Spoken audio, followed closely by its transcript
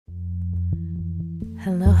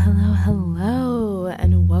Hello, hello, hello,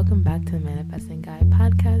 and welcome back to the Manifesting Guy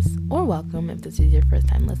podcast, or welcome if this is your first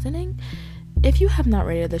time listening. If you have not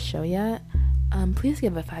rated the show yet, please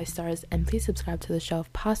give it 5 stars, and please subscribe to the show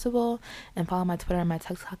if possible, and follow my Twitter and my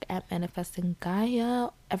TikTok at Manifesting Gaia,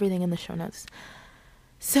 everything in the show notes.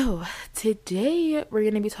 So, today we're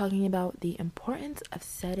going to be talking about the importance of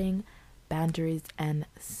setting boundaries and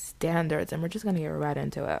standards, and we're just going to get right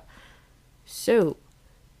into it. So,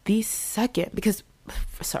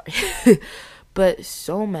 but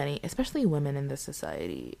so many, especially women in this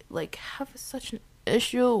society, have such an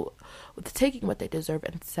issue with taking what they deserve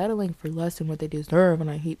and settling for less than what they deserve, and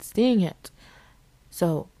I hate seeing it.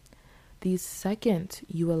 So, the second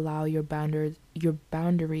you allow your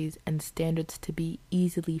boundaries and standards to be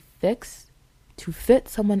easily fixed to fit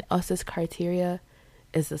someone else's criteria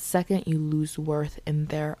is the second you lose worth in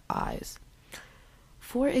their eyes.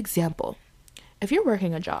 For example, if you're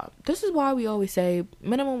working a job, this is why we always say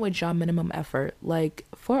minimum wage job, minimum effort,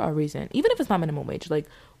 for a reason. Even if it's not minimum wage,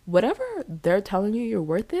 whatever they're telling you your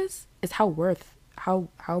worth is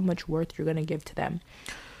how much worth you're going to give to them.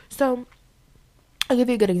 So I'll give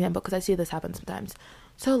you a good example because I see this happen sometimes.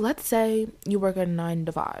 So let's say you work a 9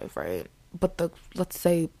 to 5, right? But let's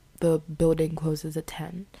say the building closes at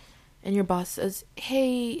 10 and your boss says,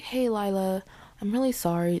 hey Lila, I'm really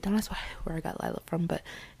sorry. Don't ask where I got Lila from, but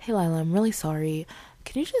hey Lila, I'm really sorry.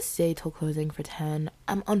 Can you just stay till closing for 10?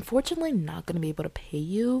 I'm unfortunately not going to be able to pay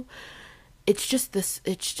you. It's just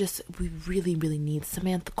we really, really need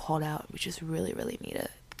Samantha called out. We just really, really need it.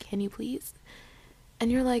 Can you please?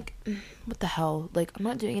 And you're like, what the hell? I'm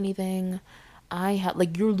not doing anything.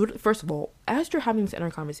 You're literally, first of all, as you're having this inner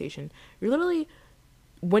conversation, you're literally,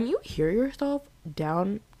 when you hear yourself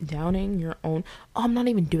downing your own, I'm not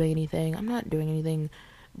even doing anything. I'm not doing anything.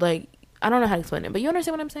 I don't know how to explain it, but you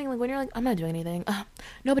understand what I'm saying? When you're like, I'm not doing anything.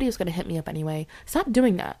 Nobody was going to hit me up anyway. Stop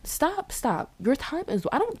doing that. Stop. Your time is,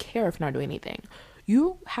 I don't care if you're not doing anything.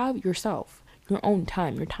 You have yourself, your own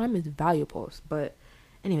time. Your time is valuable. But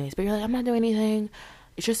anyways, you're like, I'm not doing anything.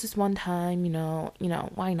 It's just this one time,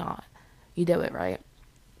 why not? You do it, right?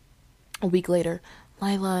 A week later,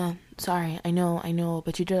 Lila, sorry, I know,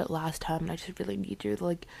 but you did it last time, and I just really need you.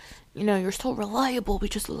 You're so reliable. We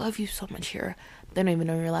just love you so much here. They don't even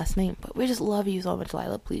know your last name, but we just love you so much,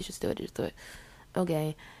 Lila. Please just do it.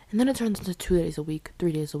 Okay. And then it turns into 2 days a week,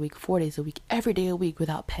 3 days a week, 4 days a week, every day a week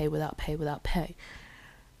without pay.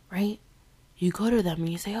 Right? You go to them and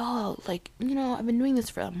you say, I've been doing this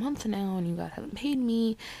for a month now, and you guys haven't paid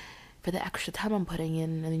me for the extra time I'm putting in.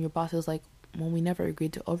 And then your boss is like, well, we never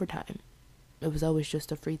agreed to overtime. It was always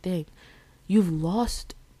just a free thing. You've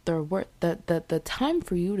lost their worth. The time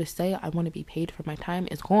for you to say I want to be paid for my time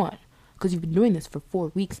is gone, because you've been doing this for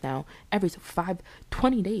 4 weeks now. Every 5,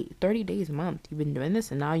 20 days, 30 days a month, you've been doing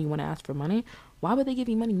this, and now you want to ask for money. Why would they give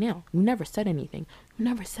you money now? You never said anything.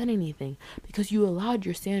 Because you allowed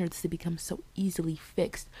your standards to become so easily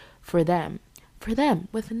fixed for them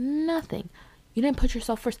with nothing. You didn't put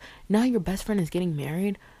yourself first. Now your best friend is getting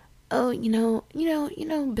married. Oh,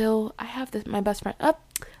 Bill, I have my best friend.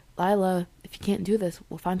 Lila, if you can't do this,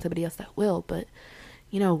 we'll find somebody else that will. But,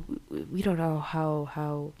 we don't know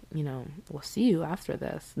how, we'll see you after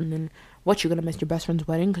this. And then, you're going to miss your best friend's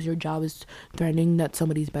wedding because your job is threatening that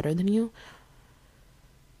somebody's better than you?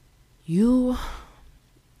 You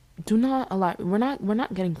do not allow, we're not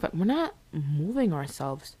moving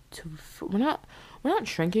ourselves we're not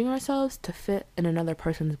shrinking ourselves to fit in another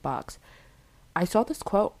person's box. I saw this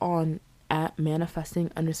quote on at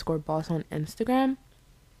manifesting_boss on Instagram,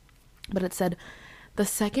 but it said, the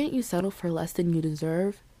second you settle for less than you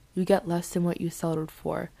deserve, you get less than what you settled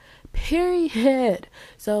for. Period.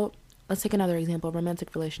 So let's take another example,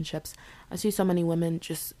 romantic relationships. I see so many women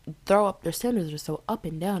just throw up, their standards are so up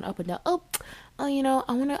and down. I don't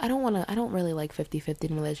really like 50-50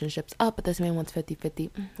 in relationships. But this man wants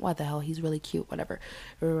 50-50. What the hell? He's really cute, whatever.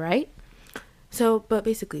 Right? So, but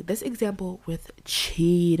basically, this example with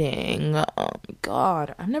cheating. Oh my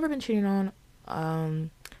God. I've never been cheated on.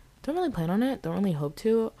 Don't really plan on it. Don't really hope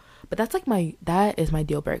to. But that is my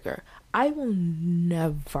deal breaker. I will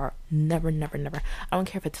never. I don't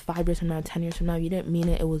care if it's 5 years from now, 10 years from now. You didn't mean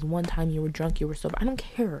it. It was one time you were drunk, you were sober. I don't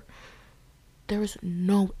care. There is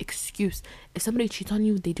no excuse. If somebody cheats on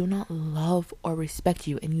you, they do not love or respect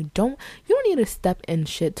you. And you don't need to step in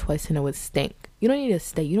shit twice to know it stink. You don't need to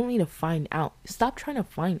stay. You don't need to find out. Stop trying to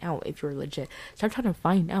find out if you're legit. Stop trying to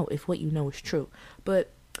find out if what you know is true.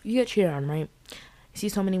 But you get cheated on, right? You see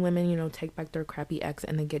so many women, take back their crappy ex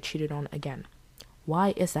and they get cheated on again.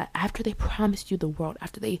 Why is that? After they promised you the world,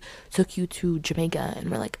 after they took you to Jamaica and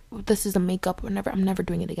were like, this is a makeup, I'm never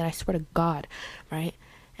doing it again, I swear to God, right?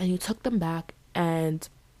 And you took them back and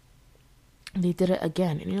they did it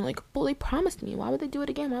again. And you're like, well, they promised me. Why would they do it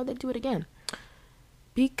again? Why would they do it again?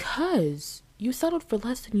 Because you settled for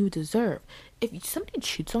less than you deserve. If somebody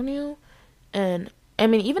cheats on you, and I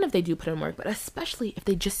mean, even if they do put in work, but especially if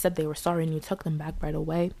they just said they were sorry and you took them back right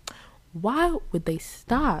away, why would they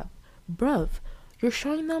stop? Bruv, you're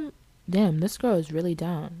showing them, damn, this girl is really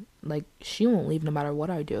down. Like, she won't leave no matter what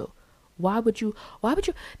I do. Why would you,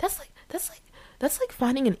 that's like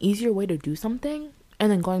finding an easier way to do something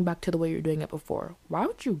and then going back to the way you're doing it before. Why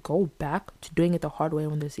would you go back to doing it the hard way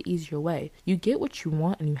when there's an easier way? You get what you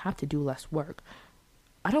want and you have to do less work.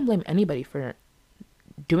 I don't blame anybody for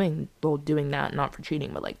doing that, not for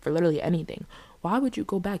cheating, but like for literally anything. Why would you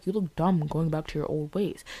go back? You look dumb going back to your old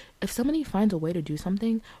ways. If somebody finds a way to do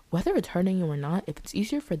something, whether it's hurting you or not, if it's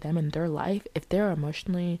easier for them in their life, if they're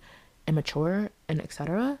emotionally immature and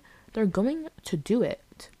etc., they're going to do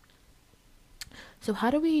it. So how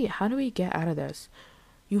do we get out of this?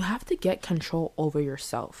 You have to get control over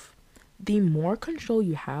yourself. The more control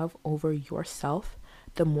you have over yourself,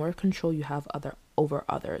 the more control you have over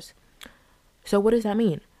others. So what does that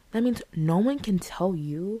mean? That means no one can tell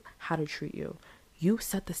you how to treat you. You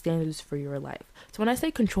set the standards for your life. So when I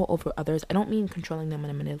say control over others, I don't mean controlling them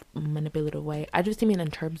in a manipulative way. I just mean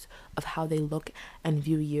in terms of how they look and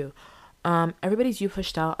view you. Everybody's you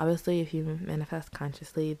pushed out. Obviously, if you manifest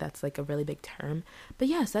consciously, that's like a really big term. But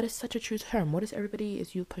yes, that is such a true term. What does everybody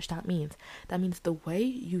is you pushed out means? That means the way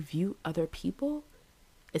you view other people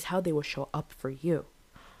is how they will show up for you.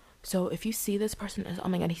 So if you see this person as, oh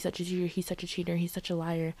my god, he's such a cheater, he's such a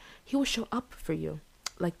liar, he will show up for you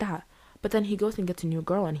like that. But then he goes and gets a new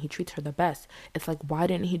girl and he treats her the best. It's like, why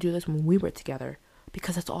didn't he do this when we were together?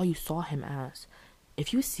 Because that's all you saw him as.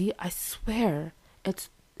 If you see, I swear,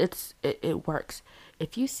 it works.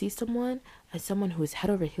 If you see someone as someone who is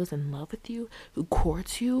head over heels in love with you, who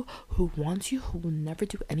courts you, who wants you, who will never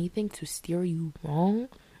do anything to steer you wrong,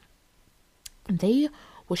 they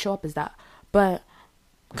will show up as that. But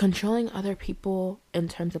controlling other people in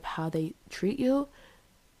terms of how they treat you,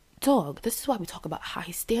 dog, this is why we talk about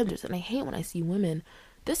high standards. And I hate when I see women,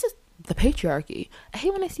 this is the patriarchy. I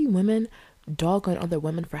hate when I see women dog on other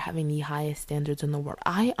women for having the highest standards in the world.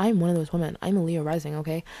 I'm one of those women. I'm a Leo rising,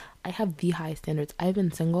 okay? I have the highest standards. I've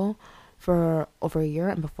been single for over a year,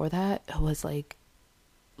 and before that, it was like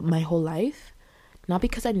my whole life. Not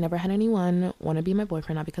because I never had anyone want to be my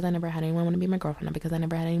boyfriend, not because I never had anyone want to be my girlfriend, not because I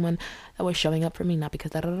never had anyone that was showing up for me, not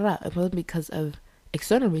because It wasn't because of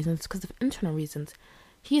external reasons, it's because of internal reasons.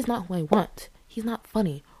 He is not who I want. He's not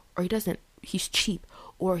funny, or he's cheap,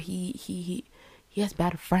 or he has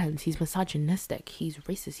bad friends, he's misogynistic, he's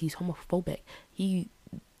racist, he's homophobic, he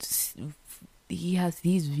has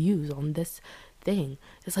these views on this thing.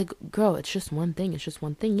 It's like, girl, it's just one thing.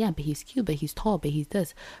 Yeah, but he's cute, but he's tall, but he's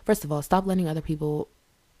this. First of all, stop letting other people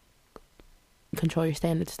control your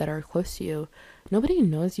standards that are close to you. Nobody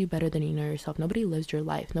knows you better than you know yourself. Nobody lives your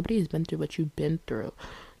life. Nobody has been through what you've been through.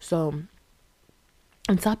 So,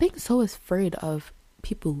 and stop being so afraid of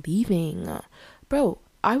people leaving. Bro,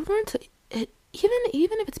 I've learned to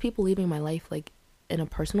even if it's people leaving my life, like in a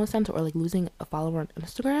personal sense, or like losing a follower on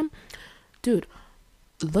Instagram, dude,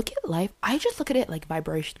 look at life. I just look at it like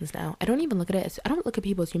vibrations now. I don't even look at it as, I don't look at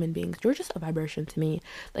people as human beings. You're just a vibration to me.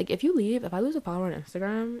 Like, if I lose a follower on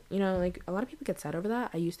Instagram, you know, like a lot of people get sad over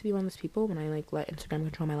that. I used to be one of those people when I like let Instagram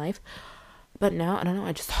control my life, but now I don't know,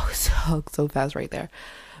 I just talk so fast right there.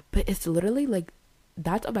 But it's literally like,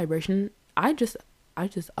 that's a vibration. I just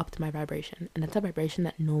upped my vibration, and that's a vibration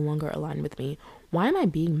that no longer aligned with me. Why am I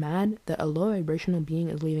being mad that a low vibrational being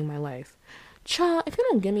is leaving my life? Cha, if you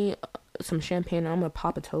don't give me some champagne, I'm gonna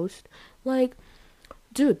pop a toast. Like,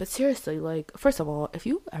 dude, but seriously, like, first of all, if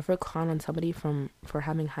you ever clown on somebody for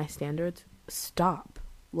having high standards, stop.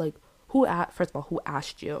 Like, first of all, who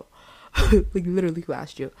asked you? Like, literally, who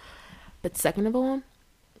asked you? But second of all,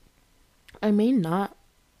 I may not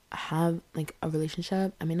have like a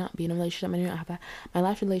relationship, I may not be in a relationship, I may not have that. My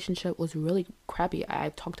last relationship was really crappy.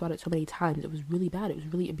 I've talked about it so many times. It was really bad, it was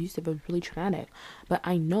really abusive, it was really traumatic. But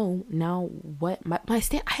I know now what I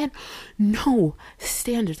had no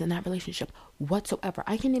standards in that relationship whatsoever.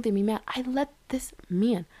 I can't even be mad. I let this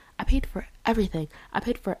man, I paid for everything.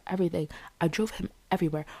 I drove him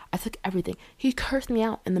everywhere. I took everything. He cursed me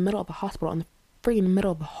out in the middle of a hospital, in the freaking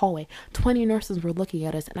middle of the hallway. 20 nurses were looking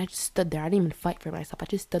at us, and I just stood there. I didn't even fight for myself. I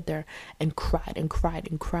just stood there and cried and cried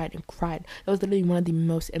and cried and cried. That was literally one of the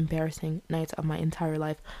most embarrassing nights of my entire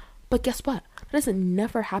life. But guess what? That is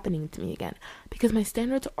never happening to me again, because my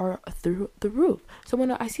standards are through the roof. So when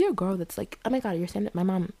I see a girl that's like, oh my god, your standard, my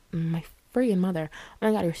mom, my freaking mother, oh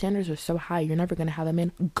my god, your standards are so high, you're never gonna have a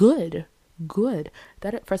man. Good. good.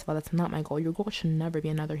 First of all, that's not my goal. Your goal should never be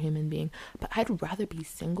another human being. But I'd rather be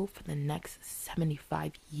single for the next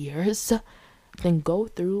 75 years than go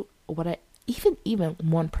through what even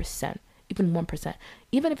 1%, even 1%,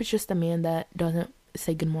 even if it's just a man that doesn't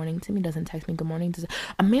say good morning to me, doesn't text me good morning,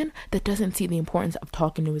 a man that doesn't see the importance of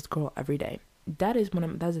talking to his girl every day. That is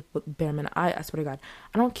bare minimum. I swear to God,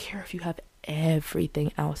 I don't care if you have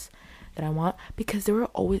everything else that I want, because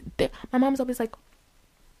my mom's always like,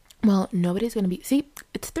 well, nobody's gonna be. See,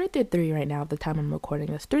 it's 3:33 right now. At the time I'm recording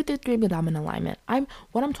this, 3:33 means I'm in alignment.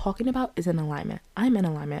 What I'm talking about is in alignment. I'm in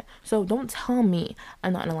alignment. So don't tell me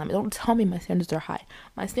I'm not in alignment. Don't tell me my standards are high.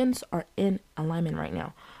 My standards are in alignment right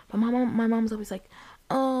now. But my mom's always like,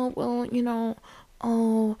 oh well,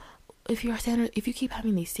 oh, if you keep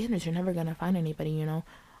having these standards, you're never gonna find anybody,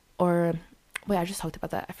 or. Wait, I just talked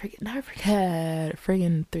about that. I forget.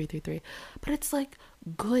 Friggin' 333. But it's like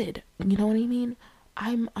good. You know what I mean?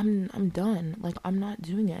 I'm done. Like, I'm not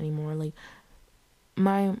doing it anymore. Like,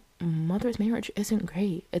 my mother's marriage isn't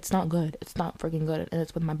great. It's not good. It's not freaking good. And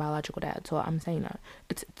it's with my biological dad. So I'm saying that.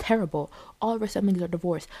 It's terrible. All of our siblings are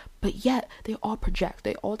divorced. But yet, they all project.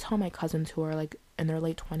 They all tell my cousins who are like in their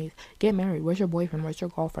late 20s, get married. Where's your boyfriend? Where's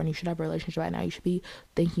your girlfriend? You should have a relationship right now. You should be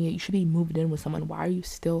thinking it. You should be moved in with someone. Why are you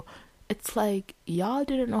still... It's like, y'all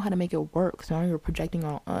didn't know how to make it work, so now you're projecting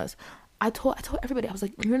on us. I told everybody, I was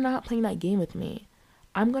like, you're not playing that game with me.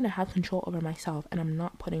 I'm going to have control over myself, and I'm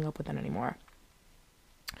not putting up with that anymore.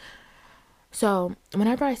 So,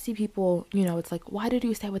 whenever I see people, it's like, why did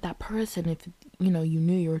you stay with that person if, you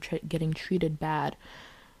knew you were getting treated bad?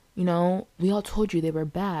 We all told you they were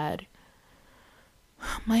bad.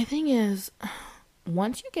 My thing is,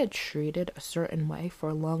 once you get treated a certain way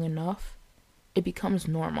for long enough, it becomes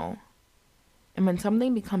normal. And when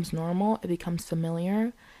something becomes normal, it becomes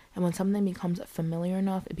familiar. And when something becomes familiar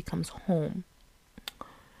enough, it becomes home.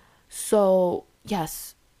 So,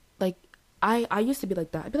 yes, like, I used to be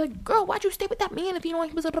like that. I'd be like, girl, why'd you stay with that man if you know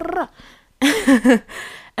he was a... And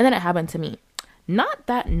then it happened to me. Not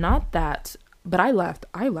that, but I left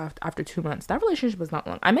after 2 months. That relationship was not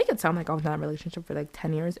long. I make it sound like I was in that relationship for like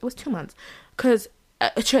 10 years. It was 2 months. Because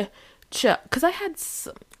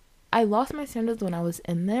I lost my standards when I was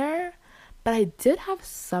in there, but I did have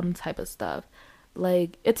some type of stuff.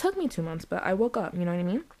 Like, it took me 2 months, but I woke up, you know what I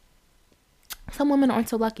mean? Some women aren't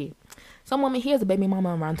so lucky. Some women, he has a baby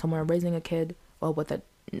mama around somewhere raising a kid, well,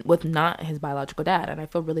 with not his biological dad, and I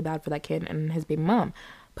feel really bad for that kid and his baby mom.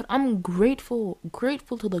 But I'm grateful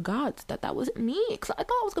to the gods that wasn't me, because I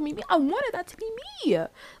thought it was going to be me. I wanted that to be me.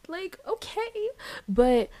 Like, okay.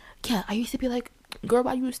 But, yeah, I used to be like, girl,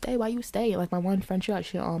 why you stay? Like, my one friend, she got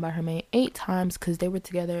shit on by her mate 8 times because they were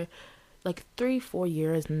together like 3-4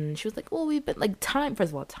 years, and she was like, well, we've been like, time,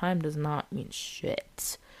 first of all, time does not mean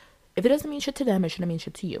shit. If it doesn't mean shit to them, it shouldn't mean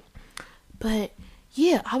shit to you. But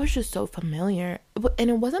yeah, I was just so familiar,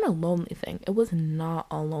 and it wasn't a lonely thing. It was not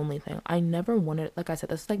a lonely thing. I never wanted, like I said,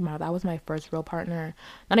 this is like that was my first real partner.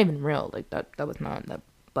 Not even real, like that was not that,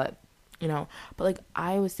 but but like,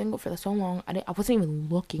 I was single for so long. I wasn't even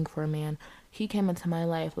looking for a man. He came into my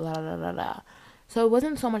life, blah blah blah blah. So it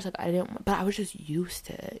wasn't so much like I didn't, but I was just used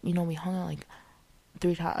to it. We hung out like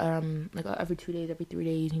 3 times, like every 2 days, every 3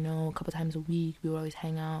 days, a couple times a week. We would always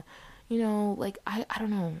hang out, like, I don't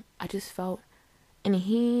know. I just felt, and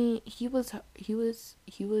he was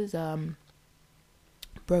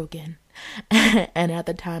broken. And at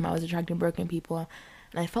the time I was attracting broken people,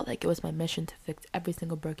 and I felt like it was my mission to fix every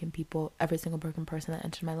single broken person that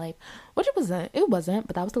entered my life, which it wasn't,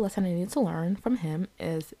 but that was the lesson I needed to learn from him,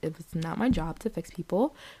 is it was not my job to fix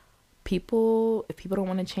people. If people don't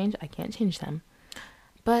want to change, I can't change them.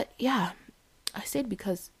 But yeah, I stayed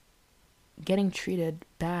because getting treated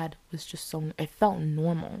bad was just it felt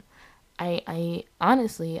normal. I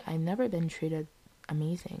honestly, I've never been treated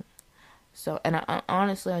amazing. So, and I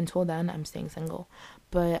honestly, until then, I'm staying single.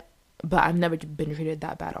 But I've never been treated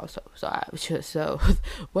that bad also. So I was just,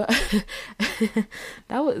 what?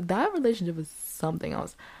 that relationship was something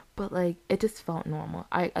else. But like, it just felt normal.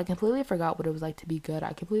 I completely forgot what it was like to be good.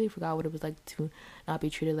 I completely forgot what it was like to not be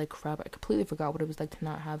treated like crap. I completely forgot what it was like to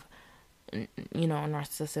not have, a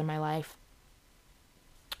narcissist in my life.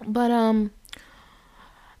 But, and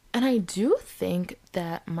I do think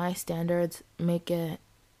that my standards make it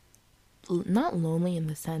not lonely in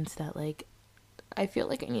the sense that, like, I feel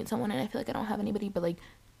like I need someone and I feel like I don't have anybody, but like,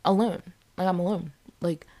 alone. Like, I'm alone.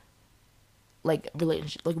 Like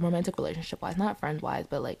relationship, like romantic relationship wise, not friend wise,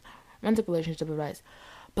 but like romantic relationship wise.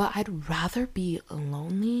 But I'd rather be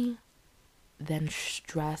lonely than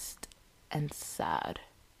stressed and sad,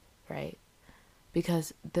 right?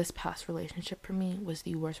 because this past relationship for me was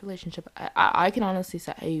the worst relationship. I can honestly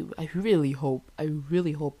say I really hope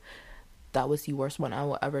that was the worst one I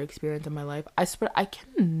will ever experience in my life. I swear I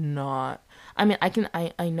cannot. I mean,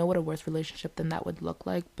 I know what a worse relationship than that would look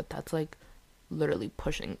like, but that's like literally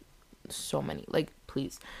pushing so many. Like,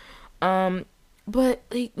 please. But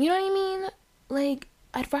like, you know what I mean? Like,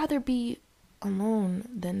 I'd rather be alone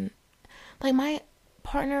than like my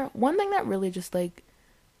partner. One thing that really just like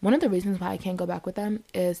one of the reasons why I can't go back with them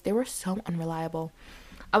is they were so unreliable.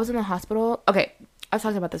 I was in the hospital. Okay, I've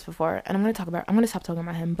talked about this before, and I'm gonna stop talking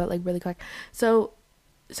about him, but like really quick. So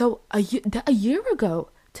a year ago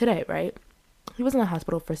today, right? He was in the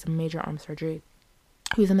hospital for some major arm surgery.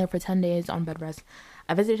 He was in there for 10 days on bed rest.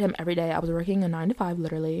 I visited him every day. I was working a 9 to 5,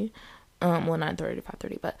 literally. Well, 9:30 to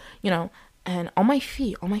 5:30, but you know, and on my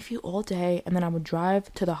feet all day, and then I would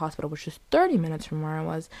drive to the hospital, which is 30 minutes from where I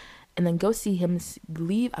was, and then go see him.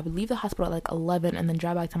 I would leave the hospital at like 11, and then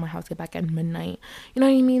drive back to my house, get back at midnight. You know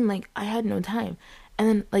what I mean? Like, I had no time. And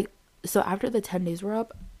then like, so after the 10 days were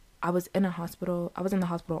up, I was in the hospital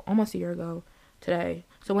almost a year ago today.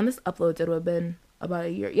 So when this uploads, it would have been about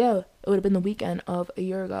a year. Yeah, it would have been the weekend of a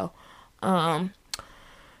year ago.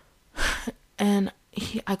 And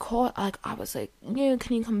I called, like, I was like, yeah,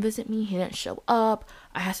 can you come visit me? He didn't show up.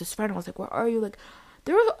 I asked his friend, I was like, where are you? Like,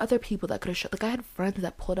 there were other people that could have showed, like, I had friends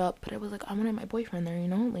that pulled up, but it was like, I wanted my boyfriend there, you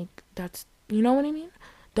know? Like, that's, you know what I mean?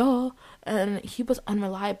 Duh. And he was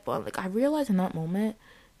unreliable. Like, I realized in that moment,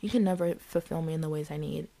 he can never fulfill me in the ways I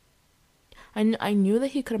need. I knew that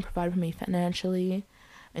he couldn't provide for me financially.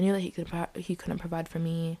 I knew that he couldn't provide for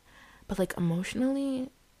me, but like emotionally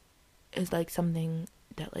is like something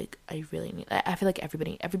that like I really need. I feel like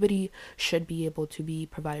everybody should be able to be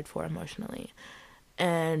provided for emotionally,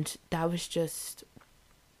 and that was just.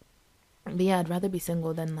 But yeah, I'd rather be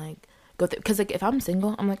single than like go through, because like if I'm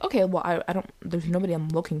single, I'm like, okay, well, I don't, there's nobody I'm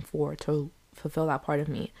looking for to fulfill that part of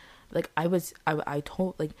me. Like I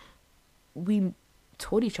told, like, we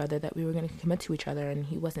told each other that we were going to commit to each other, and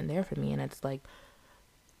he wasn't there for me, and it's like,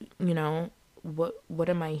 you know, what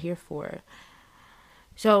am I here for?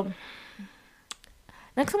 So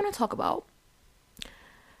next I want to talk about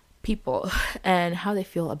people and how they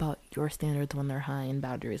feel about your standards when they're high and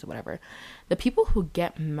boundaries or whatever. The people who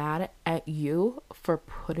get mad at you for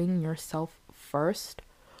putting yourself first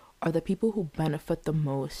are the people who benefit the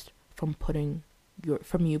most from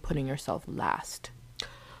you putting yourself last.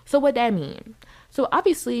 So what that mean? So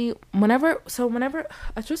obviously, whenever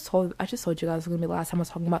I just told you guys it was gonna be the last time I was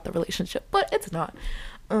talking about the relationship, but it's not.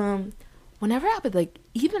 Whenever I would like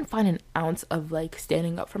even find an ounce of like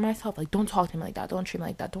standing up for myself, like, don't talk to me like that, don't treat me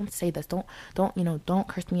like that, don't say this, don't don't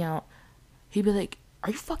curse me out. He'd be like, are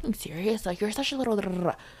you fucking serious? Like, you're such a little.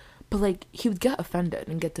 But like, he would get offended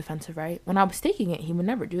and get defensive, right? When I was taking it, he would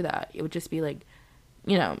never do that. It would just be like,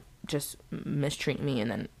 just mistreat me, and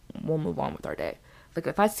then we'll move on with our day. Like,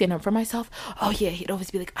 if I stand up for myself, oh yeah, he'd always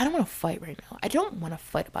be like, I don't want to fight right now. I don't want to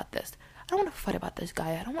fight about this. I don't want to fight about this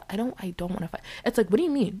guy. I don't want to fight. It's like, what do you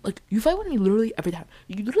mean? Like, you fight with me literally every time.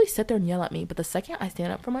 You literally sit there and yell at me, but the second I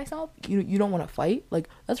stand up for myself, you don't want to fight? Like,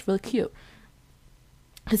 that's really cute.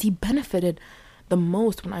 Because he benefited the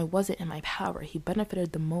most when I wasn't in my power. He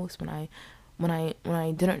benefited the most when I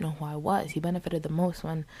didn't know who I was. He benefited the most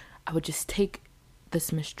when I would just take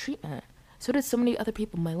this mistreatment. So did so many other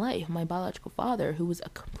people in my life. My biological father, who was a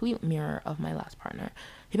complete mirror of my last partner,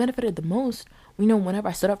 he benefited the most. Whenever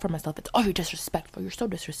I stood up for myself, it's, oh, you're disrespectful. You're so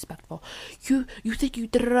disrespectful. You think you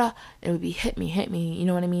da-da-da. It would be hit me. You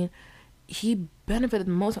know what I mean? He benefited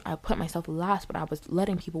the most when I put myself last, when I was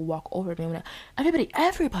letting people walk over me.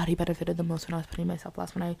 Everybody benefited the most when I was putting myself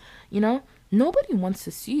last. Nobody wants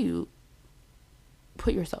to see you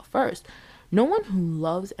put yourself first. No one who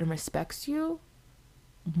loves and respects you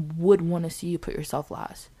would want to see you put yourself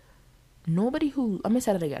last. Let me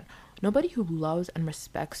say that again. Nobody who loves and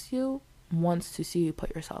respects you wants to see you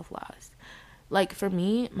put yourself last. Like, for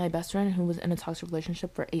me, my best friend, who was in a toxic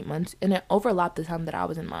relationship for 8 months, and it overlapped the time that I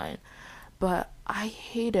was in mine, but I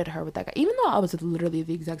hated her with that guy, even though I was literally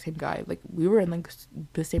the exact same guy. Like, we were in like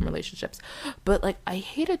the same relationships, but like, I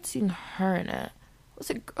hated seeing her in it. I was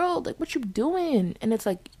like, girl, like, what you doing? And it's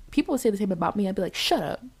like, people would say the same about me. I'd be like, shut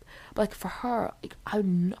up. But like, for her, like,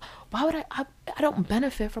 why would I don't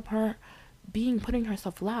benefit from her putting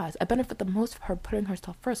herself last. I benefit the most from her putting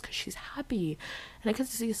herself first, because she's happy, and I get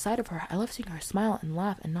to see a side of her. I love seeing her smile and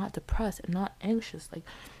laugh and not depressed and not anxious. Like,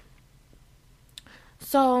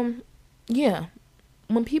 so yeah,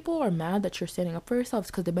 when people are mad that you're standing up for yourself,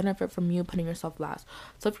 it's because they benefit from you putting yourself last.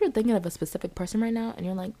 So if you're thinking of a specific person right now and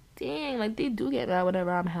you're like, dang, like, they do get mad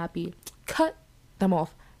whenever I'm happy, cut them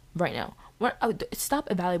off right now.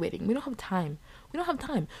 Stop evaluating. We don't have time. We don't have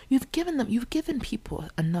time. You've given people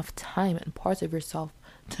enough time and parts of yourself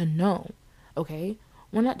to know, okay?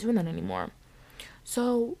 We're not doing that anymore.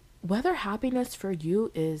 So, whether happiness for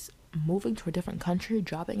you is moving to a different country,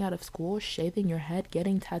 dropping out of school, shaving your head,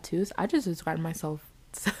 getting tattoos, I just described myself.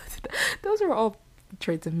 Those are all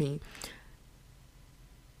traits of me.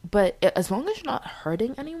 But as long as you're not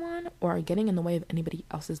hurting anyone or getting in the way of anybody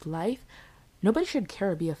else's life, nobody should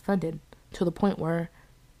care or be offended to the point where,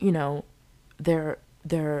 you know, they're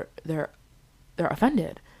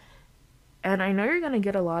offended. And I know you're gonna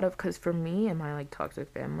get a lot of, because for me and my like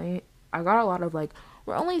toxic family, I got a lot of like,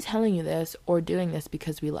 we're only telling you this or doing this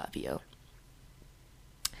because we love you.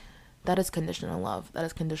 That is conditional love. That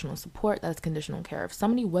is conditional support. That is conditional care. If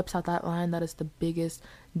somebody whips out that line, that is the biggest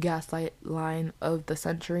gaslight line of the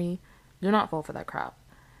century. Do not fall for that crap.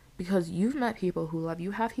 Because you've met people who love you.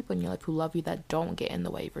 You have people in your life who love you that don't get in the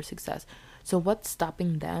way of your success. So what's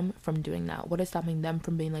stopping them from doing that? What is stopping them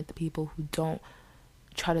from being like the people who don't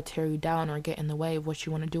try to tear you down or get in the way of what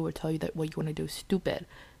you want to do or tell you that what you want to do is stupid?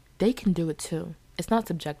 They can do it too. It's not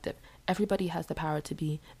subjective. Everybody has the power to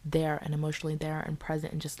be there and emotionally there and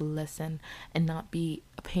present and just listen and not be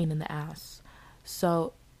a pain in the ass.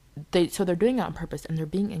 So they're doing that on purpose and they're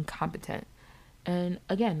being incompetent. And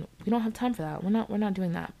again, we don't have time for that. We're not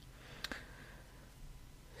doing that.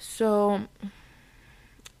 So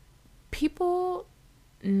people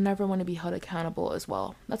never want to be held accountable as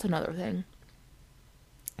well. That's another thing.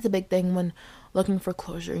 It's a big thing when looking for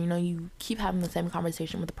closure. You know, you keep having the same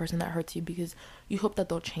conversation with the person that hurts you because you hope that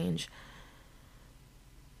they'll change.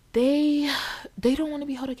 They don't want to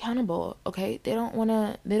be held accountable, okay? They don't want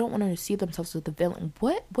to see themselves as the villain.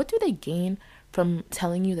 What do they gain from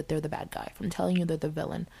telling you that they're the bad guy, from telling you they're the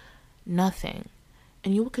villain? Nothing.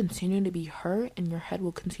 And you will continue to be hurt, and your head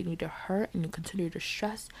will continue to hurt, and you'll continue to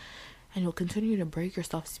stress, and you'll continue to break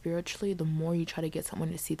yourself spiritually the more you try to get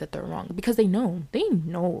someone to see that they're wrong. Because they know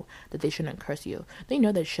that they shouldn't curse you. They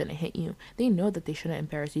know they shouldn't hit you. They know that they shouldn't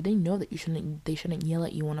embarrass you. They know that they shouldn't yell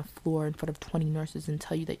at you on a floor in front of 20 nurses and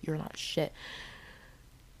tell you that you're not shit.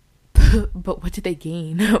 But what do they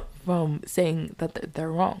gain from saying that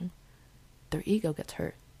they're wrong? Their ego gets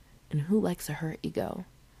hurt. And who likes a hurt ego?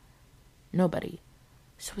 Nobody.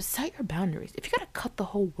 So set your boundaries. If you gotta cut the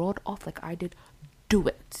whole world off like I did, do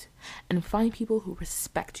it. And find people who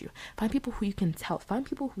respect you. Find people who you can tell. Find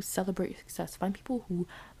people who celebrate your success. Find people who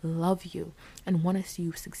love you and want to see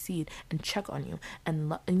you succeed and check on you.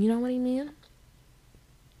 And you know what I mean?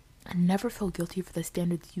 And never feel guilty for the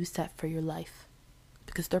standards you set for your life.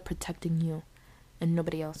 Because they're protecting you and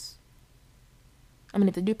nobody else. I mean,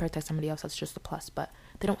 if they do protect somebody else, that's just a plus. But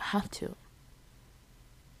they don't have to.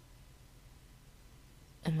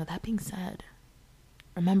 And with that being said,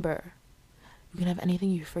 remember, you can have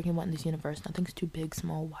anything you freaking want in this universe. Nothing's too big,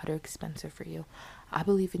 small, wide, or expensive for you. I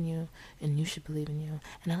believe in you, and you should believe in you.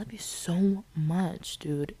 And I love you so much,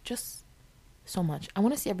 dude. Just so much. I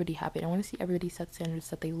want to see everybody happy. I want to see everybody set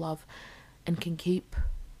standards that they love and can keep.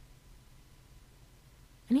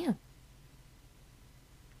 And yeah.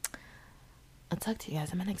 I'll talk to you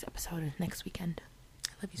guys in my next episode next weekend.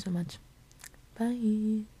 I love you so much.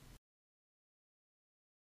 Bye.